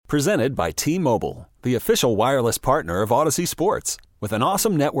Presented by T-Mobile, the official wireless partner of Odyssey Sports. With an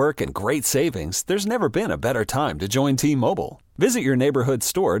awesome network and great savings, there's never been a better time to join T-Mobile. Visit your neighborhood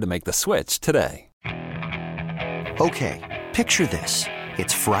store to make the switch today. Okay, picture this.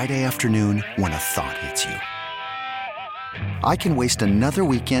 It's Friday afternoon when a thought hits you. I can waste another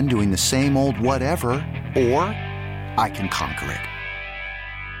weekend doing the same old whatever, or I can conquer it.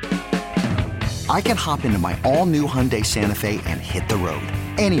 I can hop into my all-new Hyundai Santa Fe and hit the road.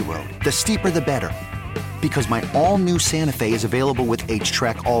 Any road. The steeper, the better. Because my all-new Santa Fe is available with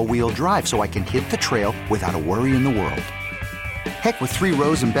H-Track all-wheel drive, so I can hit the trail without a worry in the world. Heck, with 3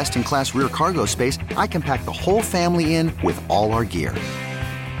 rows and best-in-class rear cargo space, I can pack the whole family in with all our gear.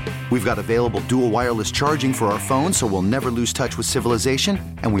 We've got available dual wireless charging for our phones, so we'll never lose touch with civilization,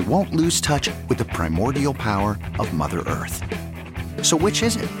 and we won't lose touch with the primordial power of Mother Earth. So which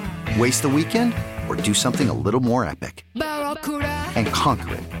is it? Waste the weekend or do something a little more epic? And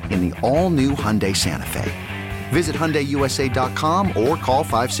conquer it in the all-new Hyundai Santa Fe. Visit HyundaiUSA.com or call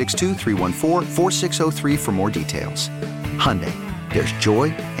 562-314-4603 for more details. Hyundai, there's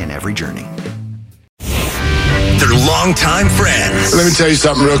joy in every journey. They're longtime friends. Let me tell you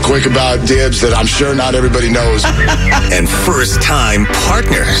something real quick about Dibs that I'm sure not everybody knows. And first-time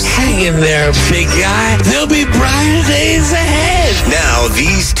partners. Hang in there, big guy. There'll be brighter days ahead. Now,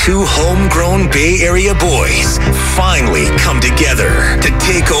 these two homegrown Bay Area boys finally come together to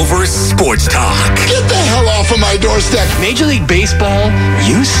take over sports talk. Get the hell off of my doorstep. Major League Baseball,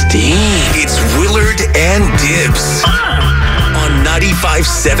 you stink. It's Willard and Dibs on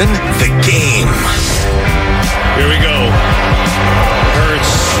 95.7 The Game. Here we go.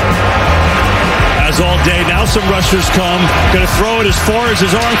 Hurts has all day. Now some rushers come. Going to throw it as far as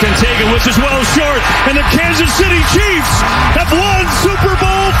his arm can take it, which is well short. And the Kansas City Chiefs have won Super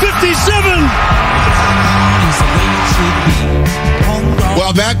Bowl 57.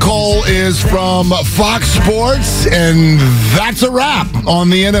 Well, that call is from Fox Sports, and that's a wrap on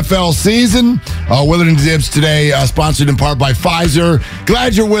the NFL season. Willard and Dibs today, sponsored in part by Pfizer.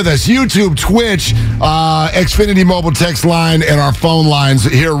 Glad you're with us. YouTube, Twitch, Xfinity mobile text line, and our phone lines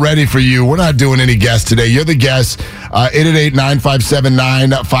here ready for you. We're not doing any guests today. You're the guest.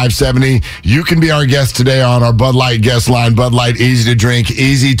 888-957-9570. You can be our guest today on our Bud Light guest line. Bud Light, easy to drink,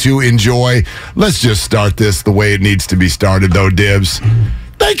 easy to enjoy. Let's just start this the way it needs to be started, though, Dibs.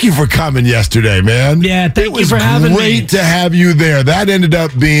 Thank you for coming yesterday, man. Yeah, thank you for having me. It was great to have you there. That ended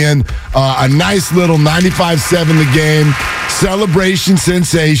up being a nice little 95.7 The Game celebration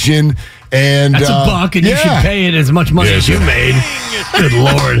sensation. And that's $1, and you should pay it as much money as you made. Good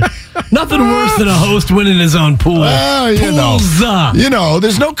Lord. Nothing worse than a host winning his own pool. You know,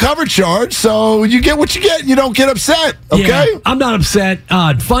 there's no cover charge, so you get what you get and you don't get upset, okay? Yeah, I'm not upset.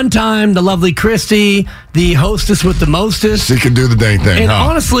 Fun time, the lovely Christy, the hostess with the mostest. She can do the dang thing, and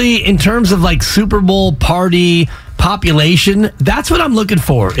honestly, in terms of like Super Bowl party population, that's what I'm looking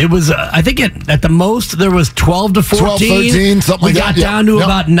for. It was, I think at the most, there was 12 to 14. 12, 13, something like that. We got down to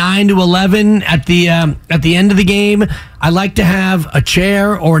about 9 to 11 at the end of the game. I like to have a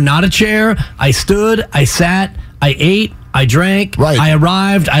chair or not a chair. I stood, I sat, I ate, I drank, I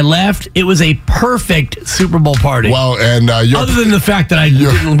arrived, I left. It was a perfect Super Bowl party. Well, and other than the fact that I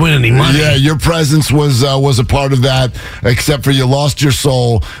didn't win any money. Yeah, your presence was a part of that, except for you lost your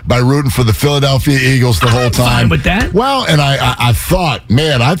soul by rooting for the Philadelphia Eagles the whole time. Fine with that. Well, and I thought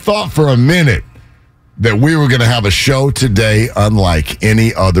for a minute that we were going to have a show today unlike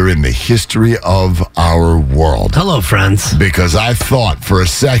any other in the history of our world. Hello, friends. Because I thought for a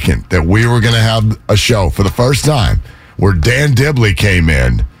second that we were going to have a show for the first time where Dan Dibley came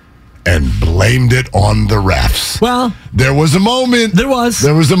in and blamed it on the refs. Well, there was a moment. There was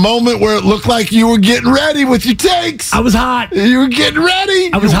a moment where it looked like you were getting ready with your takes. I was hot. You were getting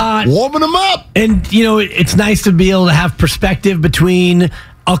ready. I was hot. Warming them up. And, you know, it's nice to be able to have perspective between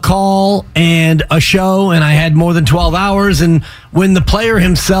a call and a show, and I had more than 12 hours. And when the player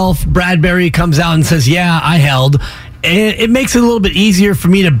himself, Bradbury, comes out and says, yeah, I held, it makes it a little bit easier for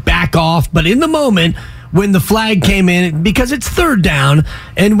me to back off. But in the moment, when the flag came in, because it's third down,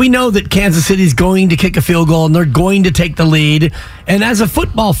 and we know that Kansas City's going to kick a field goal and they're going to take the lead. And as a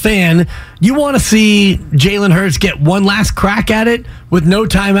football fan, you want to see Jalen Hurts get one last crack at it with no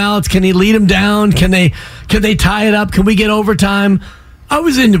timeouts. Can he lead them down? Can they tie it up? Can we get overtime? I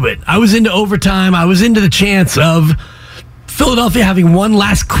was into it. I was into overtime. I was into the chance of Philadelphia having one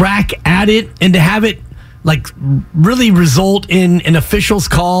last crack at it, and to have it like really result in an official's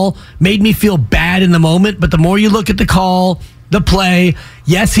call made me feel bad in the moment. But the more you look at the call, the play,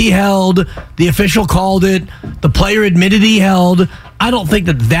 yes, he held. The official called it. The player admitted he held. I don't think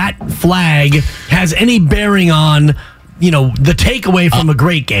that flag has any bearing on the takeaway from a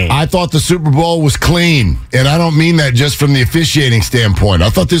great game. I thought the Super Bowl was clean, and I don't mean that just from the officiating standpoint. I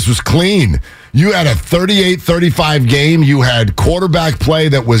thought this was clean. You had a 38-35 game. You had quarterback play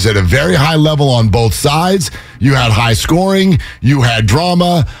that was at a very high level on both sides. You had high scoring. You had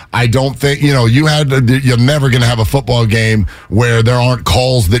drama. I don't think, you're never going to have a football game where there aren't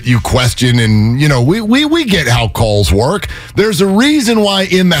calls that you question. And, we get how calls work. There's a reason why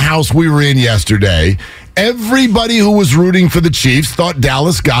in the house we were in yesterday, everybody who was rooting for the Chiefs thought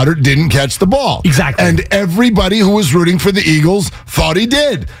Dallas Goedert didn't catch the ball. Exactly. And everybody who was rooting for the Eagles thought he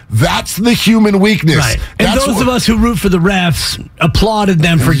did. That's the human weakness. Right. And those of us who root for the refs applauded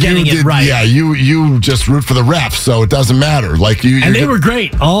them for getting it right. Yeah, you just root for the refs, so it doesn't matter. And they were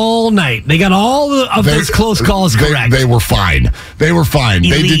great all night. They got all of those close calls correct. They were fine. They were fine.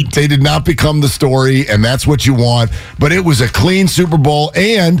 Elite. They did not become the story, and that's what you want. But it was a clean Super Bowl,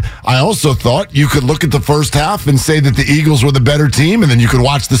 and I also thought you could look at the first half and say that the Eagles were the better team, and then you could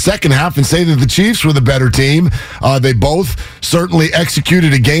watch the second half and say that the Chiefs were the better team. They both certainly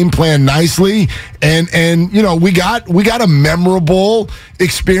executed a game plan nicely, and we got a memorable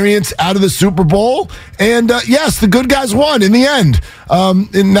experience out of the Super Bowl. And yes, the good guys won in the end.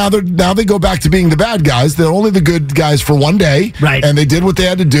 And now they go back to being the bad guys. They're only the good guys for one day, right? And they did what they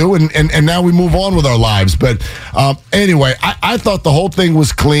had to do, and now we move on with our lives. But anyway, I thought the whole thing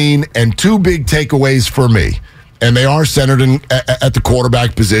was clean, and two big takeaways for me, and they are centered at the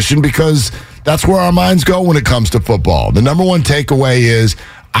quarterback position because that's where our minds go when it comes to football. The number one takeaway is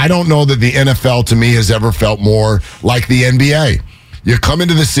I don't know that the NFL to me has ever felt more like the NBA. You come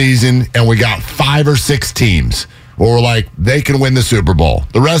into the season and we got 5 or 6 teams where we're like, they can win the Super Bowl.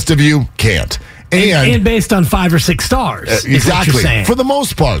 The rest of you can't. And based on 5 or 6 stars. Exactly. For the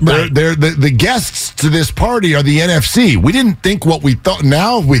most part. Right. The guests to this party are the NFC. We didn't think what we thought.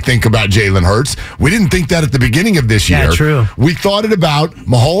 Now we think about Jalen Hurts. We didn't think that at the beginning of this year. Yeah, true. We thought it about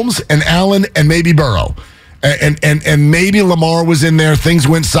Mahomes and Allen and maybe Burrow. And maybe Lamar was in there. Things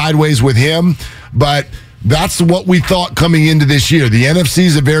went sideways with him. But that's what we thought coming into this year. The NFC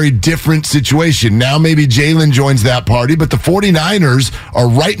is a very different situation. Now maybe Jalen joins that party, but the 49ers are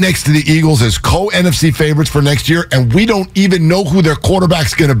right next to the Eagles as co-NFC favorites for next year, and we don't even know who their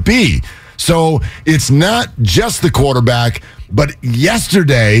quarterback's going to be. So it's not just the quarterback, but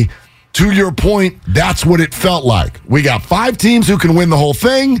yesterday, to your point, that's what it felt like. We got 5 teams who can win the whole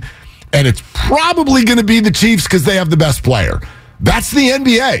thing, and it's probably going to be the Chiefs because they have the best player. That's the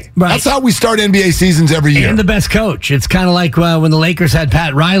NBA. Right. That's how we start NBA seasons every year. And the best coach. It's kind of like when the Lakers had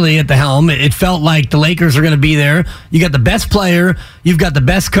Pat Riley at the helm. It felt like the Lakers are going to be there. You got the best player, you've got the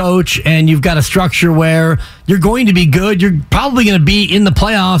best coach, and you've got a structure where you're going to be good. You're probably going to be in the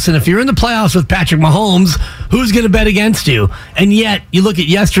playoffs. And if you're in the playoffs with Patrick Mahomes, who's going to bet against you? And yet, you look at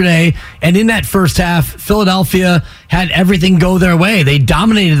yesterday, and in that first half, Philadelphia had everything go their way. They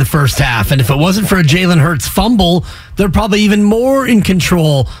dominated the first half. And if it wasn't for a Jalen Hurts fumble, they're probably even more in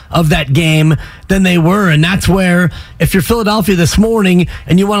control of that game than they were. And that's where, if you're Philadelphia this morning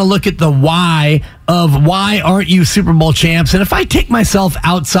and you want to look at the why of why aren't you Super Bowl champs, and if I take myself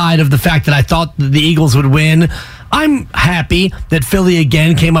outside of the fact that I thought the Eagles would win, I'm happy that Philly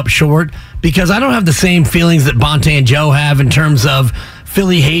again came up short because I don't have the same feelings that Bonte and Joe have in terms of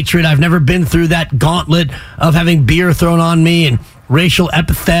Philly hatred. I've never been through that gauntlet of having beer thrown on me and racial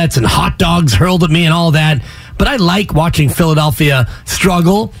epithets and hot dogs hurled at me and all that. But I like watching Philadelphia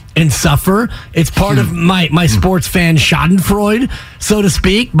struggle and suffer. It's part of my sports fan schadenfreude, so to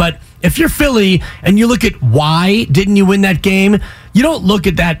speak. But if you're Philly and you look at why didn't you win that game, you don't look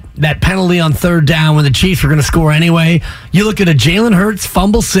at that penalty on third down when the Chiefs were going to score anyway. You look at a Jalen Hurts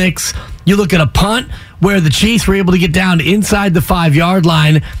fumble 6. You look at a punt where the Chiefs were able to get down inside the 5-yard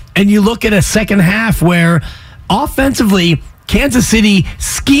line. And you look at a second half where offensively Kansas City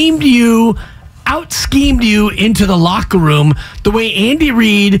out-schemed you into the locker room the way Andy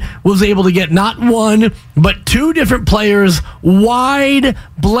Reid was able to get not one, but 2 different players wide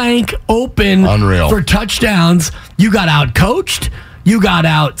blank open Unreal. For touchdowns. You got out-coached. You got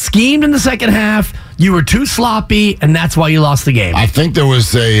out-schemed in the second half. You were too sloppy, and that's why you lost the game. I think there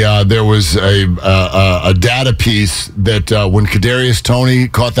was a data piece that when Kadarius Toney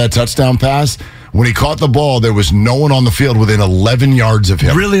caught that touchdown pass, when he caught the ball, there was no one on the field within 11 yards of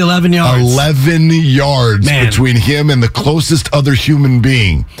him. Really, 11 yards? 11 yards Man. Between him and the closest other human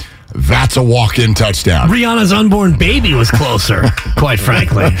being. That's a walk-in touchdown. Rihanna's unborn baby was closer, quite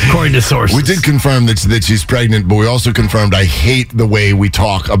frankly, according to sources. We did confirm that she's pregnant, but we also confirmed I hate the way we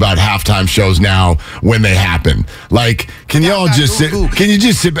talk about halftime shows now when they happen. Like, can you just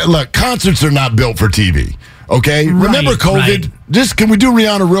sit back? Look, concerts are not built for TV. Okay? Remember COVID? Right. Just can we do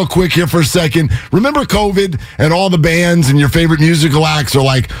Rihanna real quick here for a second? Remember COVID and all the bands and your favorite musical acts are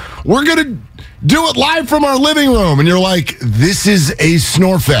like, we're going to do it live from our living room. And you're like, this is a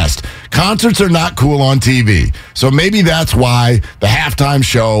snore fest. Concerts are not cool on TV. So maybe that's why the halftime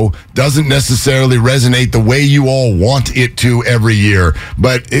show doesn't necessarily resonate the way you all want it to every year.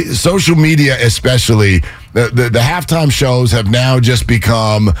 But social media especially, the halftime shows have now just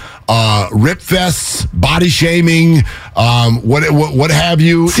become rip fests, body shaming, what have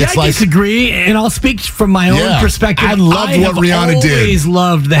you. See, I disagree, and I'll speak from my own perspective. I loved what Rihanna did. I always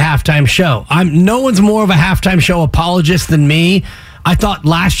loved the halftime show. No one's more of a halftime show apologist than me. I thought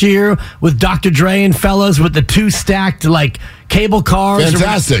last year with Dr. Dre and fellas with the 2 stacked like cable cars.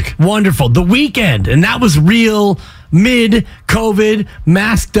 Fantastic. Wonderful. The Weekend, and that was real mid-COVID,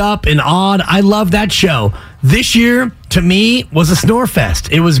 masked up and odd. I love that show. This year, to me, was a snore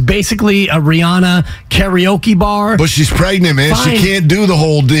fest. It was basically a Rihanna karaoke bar. But she's pregnant, man. Fine. She can't do the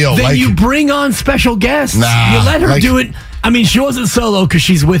whole deal. Then you bring on special guests. Nah, you let her do it. I mean, she wasn't solo because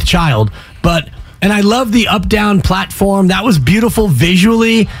she's with child, and I love the up-down platform. That was beautiful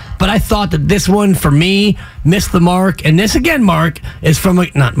visually, but I thought that this one, for me, missed the mark. And this, again, Mark, is from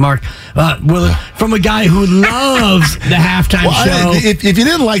from a guy who loves the halftime show. If you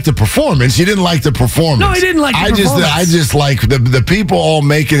didn't like the performance, you didn't like the performance. No, I didn't like the performance. I just like the people all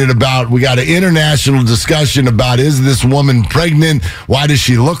making it about, we got an international discussion about, is this woman pregnant? Why does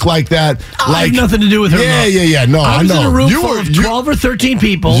she look like that? I have nothing to do with her. Yeah. No, I know. I was in a room full of 12 or 13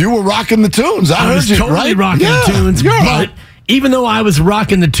 people. You were rocking the tunes. I was heard you, totally right? rocking the tunes. But even though I was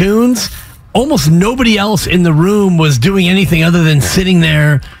rocking the tunes, almost nobody else in the room was doing anything other than sitting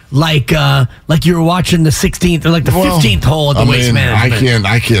there like you were watching the 16th or like the 15th hole at the Waste Management.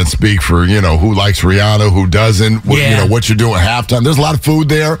 I can't speak for who likes Rihanna, who doesn't. What you're doing at halftime. There's a lot of food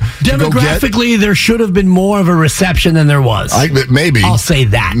there. Demographically, there should have been more of a reception than there was. Maybe I'll say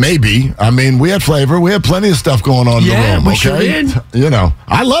that. Maybe. I mean, we had flavor. We had plenty of stuff going on in the room. We sure did.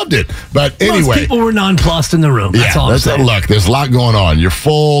 I loved it. But anyway, most people were nonplussed in the room. That's all I'm saying. Look, there's a lot going on. You're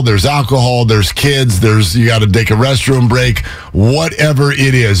full. There's alcohol. There's kids. You got to take a restroom break. Whatever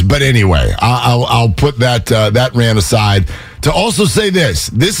it is. But anyway, I'll put that rant aside to also say this.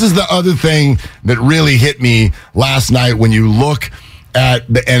 This is the other thing that really hit me last night when you look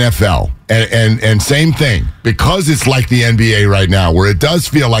at the NFL. And same thing, because it's like the NBA right now, where it does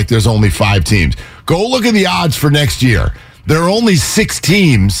feel like there's only 5 teams. Go look at the odds for next year. There are only 6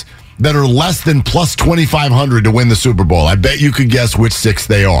 teams that are less than plus 2,500 to win the Super Bowl. I bet you could guess which 6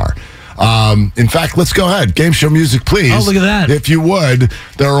 they are. In fact, let's go ahead. Game show music, please. Oh, look at that. If you would,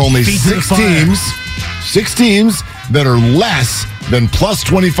 there are only 6 teams that are less than plus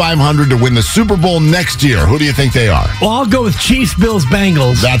 2,500 to win the Super Bowl next year. Who do you think they are? Well, I'll go with Chiefs, Bills,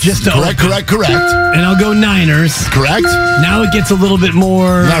 Bengals. That's just correct. And I'll go Niners. Correct. Now it gets a little bit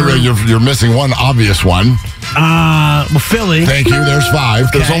more. Not really. You're missing one obvious one. Philly. Thank you. There's 5.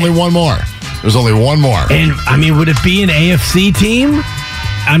 Okay. There's only one more. And, would it be an AFC team?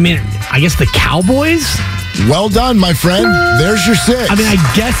 I guess the Cowboys? Well done, my friend. There's your 6. I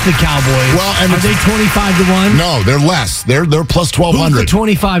guess the Cowboys. Well, and are they 25-1? No, they're less. They're plus 1,200. Who's the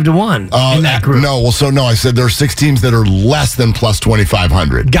 25-1 in that group? No, I said there are 6 teams that are less than plus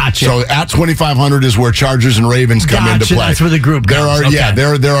 2,500. Gotcha. So at 2,500 is where Chargers and Ravens come into play. That's where the group comes.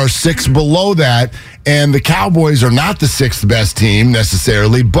 There are 6 below that, and the Cowboys are not the 6th best team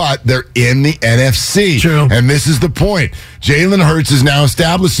necessarily, but they're in the NFC. True. And this is the point. Jalen Hurts has now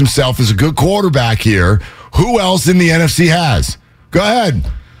established himself as a good quarterback here. Who else in the NFC has? Go ahead.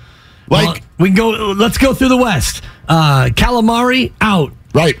 We can go. Let's go through the West. Calamari out.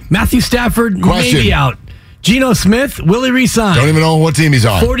 Right. Matthew Stafford maybe out. Geno Smith, will he resign? Don't even know what team he's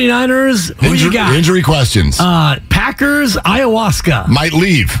on. 49ers, who you got? Injury questions. Packers, ayahuasca. Might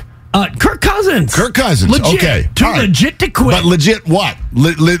leave. Kirk Cousins. Legit. Okay. Legit to quit. But legit what?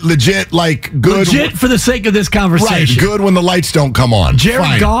 Legit like good. Legit for the sake of this conversation. Right. Good when the lights don't come on.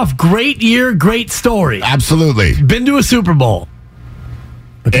 Jared Goff, great year, great story. Absolutely. Been to a Super Bowl.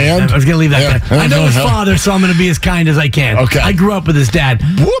 Okay, and I was going to leave that there. I know his father, so I'm going to be as kind as I can. Okay. I grew up with his dad.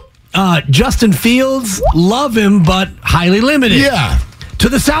 Whoop. Justin Fields, love him, but highly limited. Yeah. To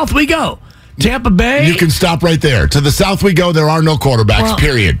the South we go. Tampa Bay. You can stop right there. To the South we go. There are no quarterbacks,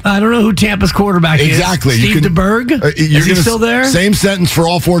 period. I don't know who Tampa's quarterback is. Exactly. Steve DeBerg? Is he still there? Same sentence for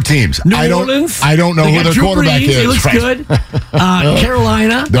all 4 teams. New Orleans? I don't know who their quarterback is. He looks good.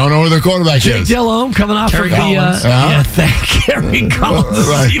 Carolina. Don't know who their quarterback is. Jake Delhomme coming off Kerry of Collins. Kerry Collins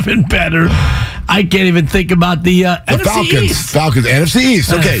is even better. I can't even think about the NFC East. Falcons, NFC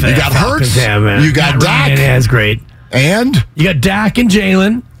East. Okay, you got Hurts. You got Dak. Yeah, that's great. And? You got Dak and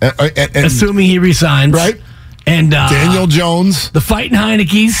Jalen, assuming he resigns. Right. And Daniel Jones. The Fighting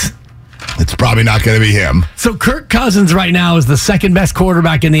Heinekes. It's probably not going to be him. So Kirk Cousins right now is the second best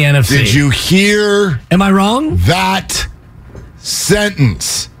quarterback in the NFC. Did you hear? Am I wrong? That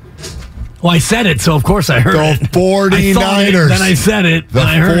sentence. Well, I said it, so of course I heard it. The 49ers. Then I said it. The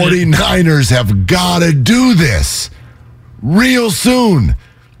 49ers have got to do this real soon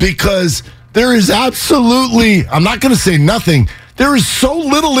because there is absolutely, I'm not going to say nothing, there is so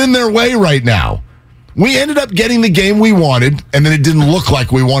little in their way right now. We ended up getting the game we wanted, and then it didn't look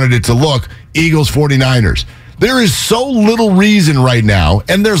like we wanted it to look. Eagles, 49ers. There is so little reason right now,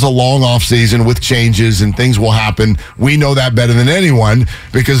 and there's a long offseason with changes and things will happen. We know that better than anyone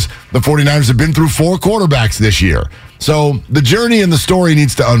because the 49ers have been through 4 quarterbacks this year. So the journey and the story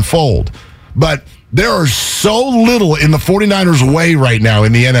needs to unfold. But there are so little in the 49ers' way right now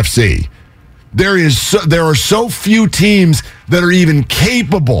in the NFC. There are so few teams that are even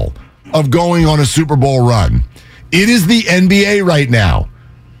capable of going on a Super Bowl run. It is the NBA right now.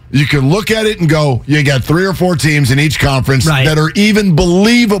 You can look at it and go, you got 3 or 4 teams in each conference that are even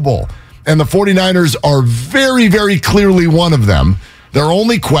believable. And the 49ers are very, very clearly one of them. Their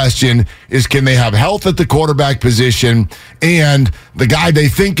only question is, can they have health at the quarterback position? And the guy they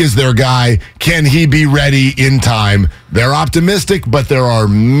think is their guy, can he be ready in time? They're optimistic, but there are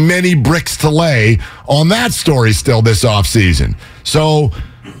many bricks to lay on that story still this offseason. So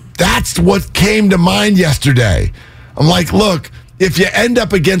that's what came to mind yesterday. I'm like, look, if you end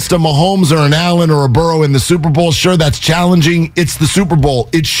up against a Mahomes or an Allen or a Burrow in the Super Bowl, sure, that's challenging. It's the Super Bowl.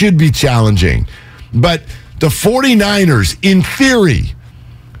 It should be challenging. But the 49ers, in theory,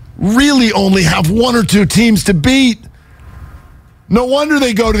 really only have 1 or 2 teams to beat. No wonder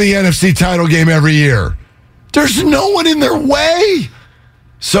they go to the NFC title game every year. There's no one in their way.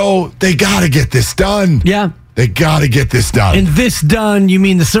 So they got to get this done. Yeah. They got to get this done. And this done, you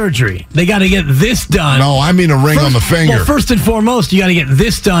mean the surgery. They got to get this done. No, I mean a ring on the finger. Well, first and foremost, you got to get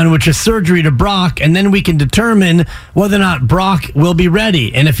this done, which is surgery to Brock, and then we can determine whether or not Brock will be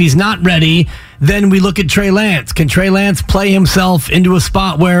ready. And if he's not ready, then we look at Trey Lance. Can Trey Lance play himself into a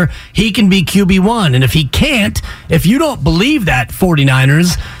spot where he can be QB1? And if he can't, if you don't believe that,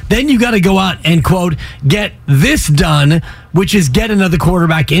 49ers, then you got to go out and, quote, get this done, which is get another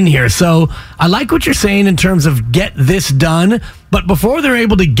quarterback in here. So I like what you're saying in terms of get this done, but before they're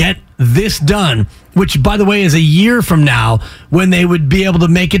able to get this done, which, by the way, is a year from now when they would be able to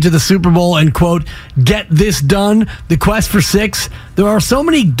make it to the Super Bowl and, quote, get this done, the quest for 6, there are so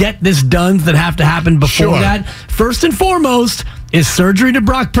many get this dones that have to happen before that. First and foremost is surgery to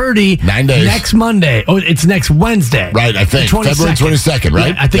Brock Purdy 9 days. Next Monday. Oh, it's next Wednesday. Right, I think. February 22nd,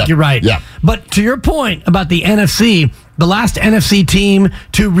 right? Yeah, I think you're right. Yeah. But to your point about the NFC, the last NFC team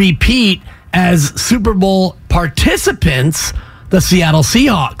to repeat as Super Bowl participants, the Seattle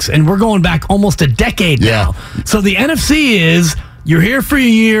Seahawks. And we're going back almost a decade now. So the NFC is, you're here for a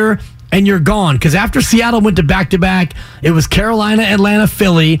year and you're gone. Because after Seattle went to back-to-back, it was Carolina, Atlanta,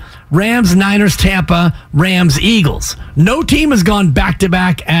 Philly, Rams, Niners, Tampa, Rams, Eagles. No team has gone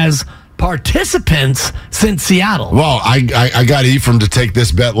back-to-back as participants since Seattle. Well, I got Ephraim to take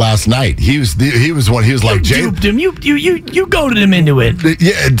this bet last night. He was like, Jay, duped him. You goaded him into it.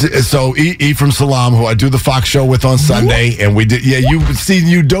 Yeah. So Ephraim Salam, who I do the Fox show with on Sunday, and we did. Yeah,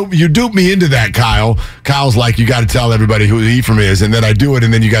 you duped me into that, Kyle. Kyle's like, you got to tell everybody who Ephraim is, and then I do it,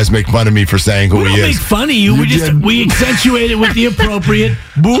 and then you guys make fun of me for saying who he is. We don't make fun of you. We accentuate it with the appropriate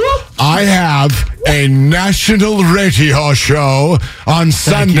boop. I have a national radio show on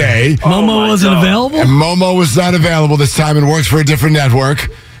Sunday. Momo wasn't available? And Momo was not available this time and works for a different network.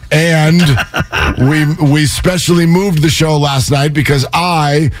 And we specially moved the show last night because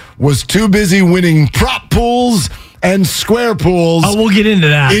I was too busy winning prop pools and square pools. Oh, we'll get into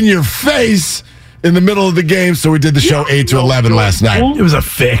that. In your face in the middle of the game. So we did the show 8 to 11 last night. It was a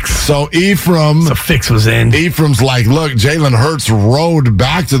fix. So Ephraim. The fix was in. Ephraim's like, look, Jalen Hurts rode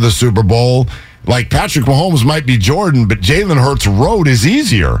back to the Super Bowl. Like Patrick Mahomes might be Jordan, but Jalen Hurts' road is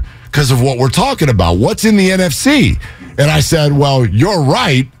easier because of what we're talking about. What's in the NFC? And I said, well, you're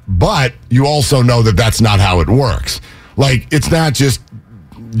right, but you also know that that's not how it works. Like, it's not just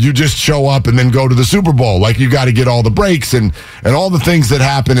you just show up and then go to the Super Bowl. Like, you got to get all the breaks and all the things that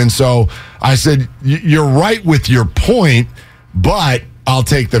happen. And so I said, you're right with your point, but I'll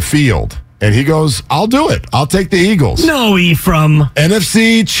take the field. And he goes, I'll do it. I'll take the Eagles. No, Ephraim.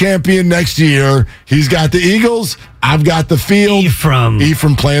 NFC champion next year. He's got the Eagles. I've got the field.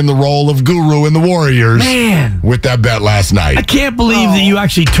 Ephraim playing the role of guru in the Warriors. Man. With that bet last night. I can't believe that you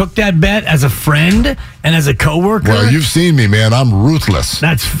actually took that bet as a friend and as a coworker. Well, you've seen me, man. I'm ruthless.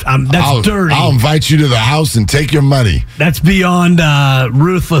 That's dirty. I'll invite you to the house and take your money. That's beyond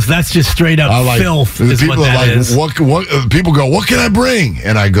ruthless. That's just straight up filth. Is people what that is. What people go, what can I bring?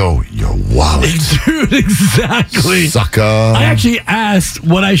 And I go, your wallet. Dude, exactly. Sucker. I actually asked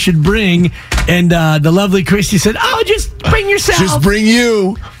what I should bring, and the lovely Christy said, "Oh, just bring yourself. Just bring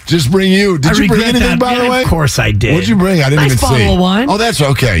you. Did you bring anything, by the way? Of course I did. What'd you bring? I didn't even see. Nice bottle of wine. Oh, that's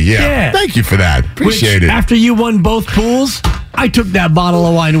okay. Yeah. Thank you for that. Appreciate it. After you won both pools, I took that bottle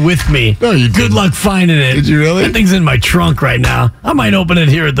of wine with me. No, you didn't. Good luck finding it. Did you really? That thing's in my trunk right now. I might open it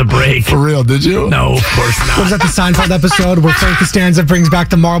here at the break. For real, did you? No, of course not. Was that the Seinfeld episode where Frank Costanza brings back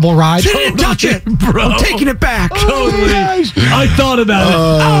the marble ride? Didn't touch it, bro. I'm taking it back. Totally. I thought about it.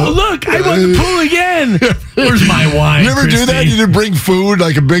 Oh, look, I won the pool again. Where's my wine? You ever do that? You did bring food,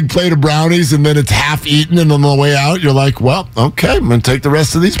 like a big plate of brownies, and then it's half eaten, and on the way out, you're like, well, okay, I'm going to take the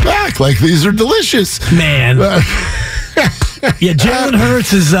rest of these back. Like, these are delicious. Man. Yeah, Jalen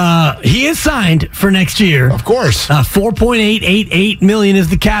Hurts he is signed for next year. Of course. $4.888 million is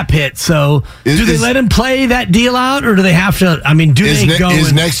the cap hit. So do they let him play that deal out, or do they have to? I mean,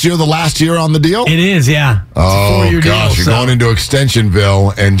 Is next year the last year on the deal? It is, yeah. It's a 4-year deal. You're going into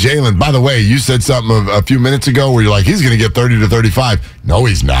Extensionville. And Jalen, by the way, you said something a few minutes ago where you're like, he's going to get 30 to 35. No,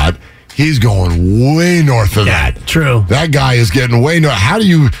 he's not. He's going way north of that. True. That guy is getting way north. How do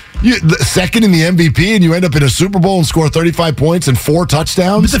you second in the MVP and you end up in a Super Bowl and score 35 points and 4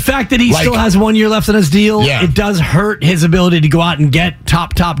 touchdowns? But the fact that he still has 1 year left on his deal, it does hurt his ability to go out and get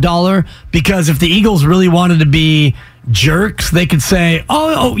top dollar, because if the Eagles really wanted to be jerks, they could say,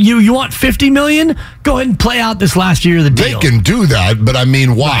 you want $50 million? Go ahead and play out this last year of the deal. They can do that, but I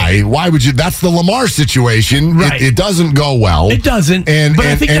mean, why? Right. Why would you? That's the Lamar situation. Right. It doesn't go well. It doesn't. But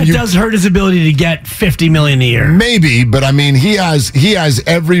I think that does hurt his ability to get $50 million a year. Maybe, but I mean, he has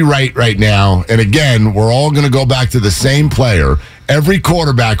every right now. And again, we're all going to go back to the same player. Every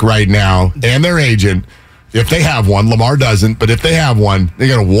quarterback right now and their agent, if they have one, Lamar doesn't, but if they have one, they're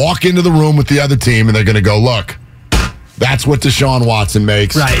going to walk into the room with the other team and they're going to go, look, that's what Deshaun Watson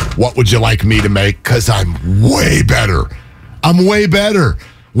makes. Right. What would you like me to make? Because I'm way better.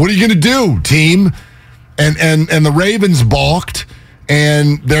 What are you going to do, team? And the Ravens balked,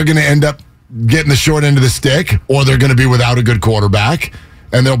 and they're going to end up getting the short end of the stick, or they're going to be without a good quarterback,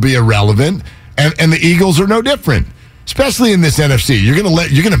 and they'll be irrelevant. And the Eagles are no different, especially in this NFC. You're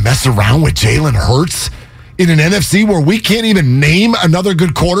going to mess around with Jalen Hurts in an NFC where we can't even name another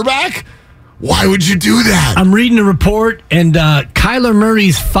good quarterback? Why would you do that? I'm reading a report, and Kyler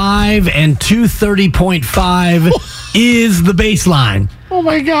Murray's 5 and 230.5 is the baseline. Oh,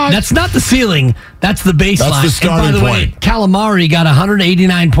 my God. That's not the ceiling. That's the baseline. That's the starting and by the point. way, Calamari got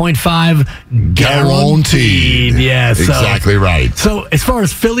 189.5 guaranteed. Yeah, exactly right. So as far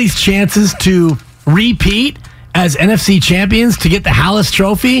as Philly's chances to repeat as NFC champions to get the Hallis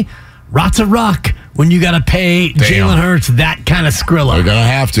Trophy, rots of rock when you got to pay Jalen Hurts that kind of Skrilla. They're going to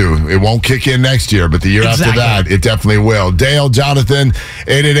have to. It won't kick in next year, but the year after that, it definitely will. Dale, Jonathan,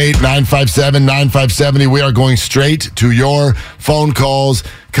 888-957-9570. We are going straight to your phone calls.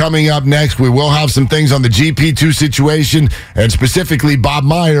 Coming up next, we will have some things on the GP2 situation, and specifically Bob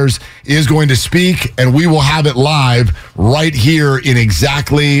Myers is going to speak, and we will have it live right here in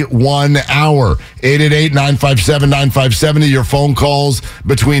exactly 1 hour. 888-957-9570, your phone calls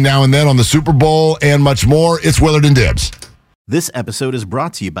between now and then on the Super Bowl and much more. It's Willard and Dibs. This episode is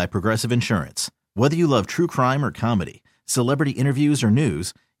brought to you by Progressive Insurance. Whether you love true crime or comedy, celebrity interviews or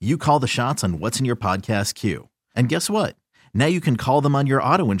news, you call the shots on what's in your podcast queue. And guess what? Now you can call them on your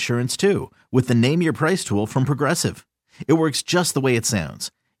auto insurance too with the Name Your Price tool from Progressive. It works just the way it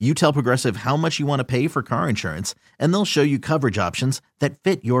sounds. You tell Progressive how much you want to pay for car insurance, and they'll show you coverage options that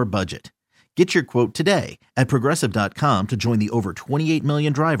fit your budget. Get your quote today at Progressive.com to join the over 28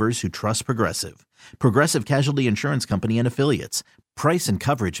 million drivers who trust Progressive. Progressive Casualty Insurance Company and Affiliates. Price and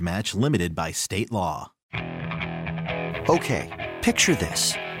coverage match limited by state law. Okay, picture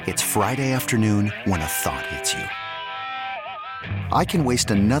this. It's Friday afternoon when a thought hits you. I can waste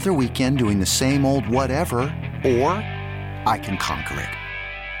another weekend doing the same old whatever, or I can conquer it.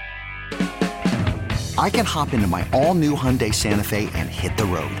 I can hop into my all-new Hyundai Santa Fe and hit the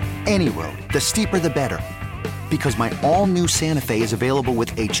road. Any road. The steeper, the better. Because my all-new Santa Fe is available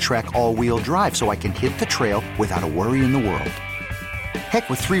with H-Track all-wheel drive, so I can hit the trail without a worry in the world. Heck,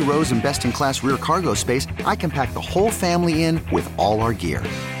 with 3 rows and best-in-class rear cargo space, I can pack the whole family in with all our gear.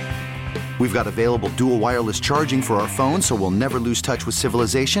 We've got available dual wireless charging for our phones, so we'll never lose touch with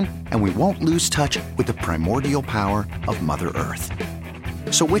civilization, and we won't lose touch with the primordial power of Mother Earth.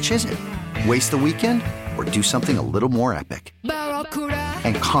 So which is it? Waste the weekend or do something a little more epic?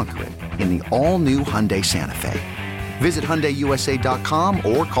 And conquer it in the all-new Hyundai Santa Fe. Visit HyundaiUSA.com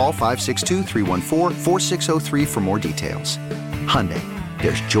or call 562-314-4603 for more details. Hyundai,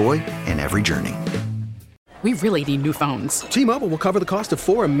 there's joy in every journey. We really need new phones. T-Mobile will cover the cost of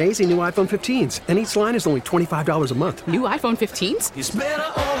 4 amazing new iPhone 15s, and each line is only $25 a month. New iPhone 15s? It's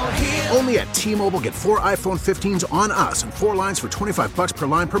better over here. Only at T-Mobile, get 4 iPhone 15s on us and 4 lines for $25 per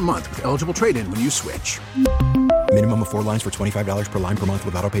line per month with eligible trade-in when you switch. Minimum of 4 lines for $25 per line per month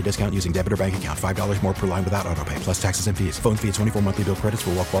with autopay discount using debit or bank account. $5 more per line without autopay, plus taxes and fees. Phone fee at 24 monthly bill credits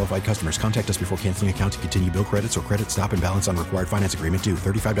for well-qualified customers. Contact us before canceling account to continue bill credits or credit stop and balance on required finance agreement due.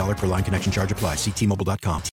 $35 per line connection charge applies. See T-Mobile.com.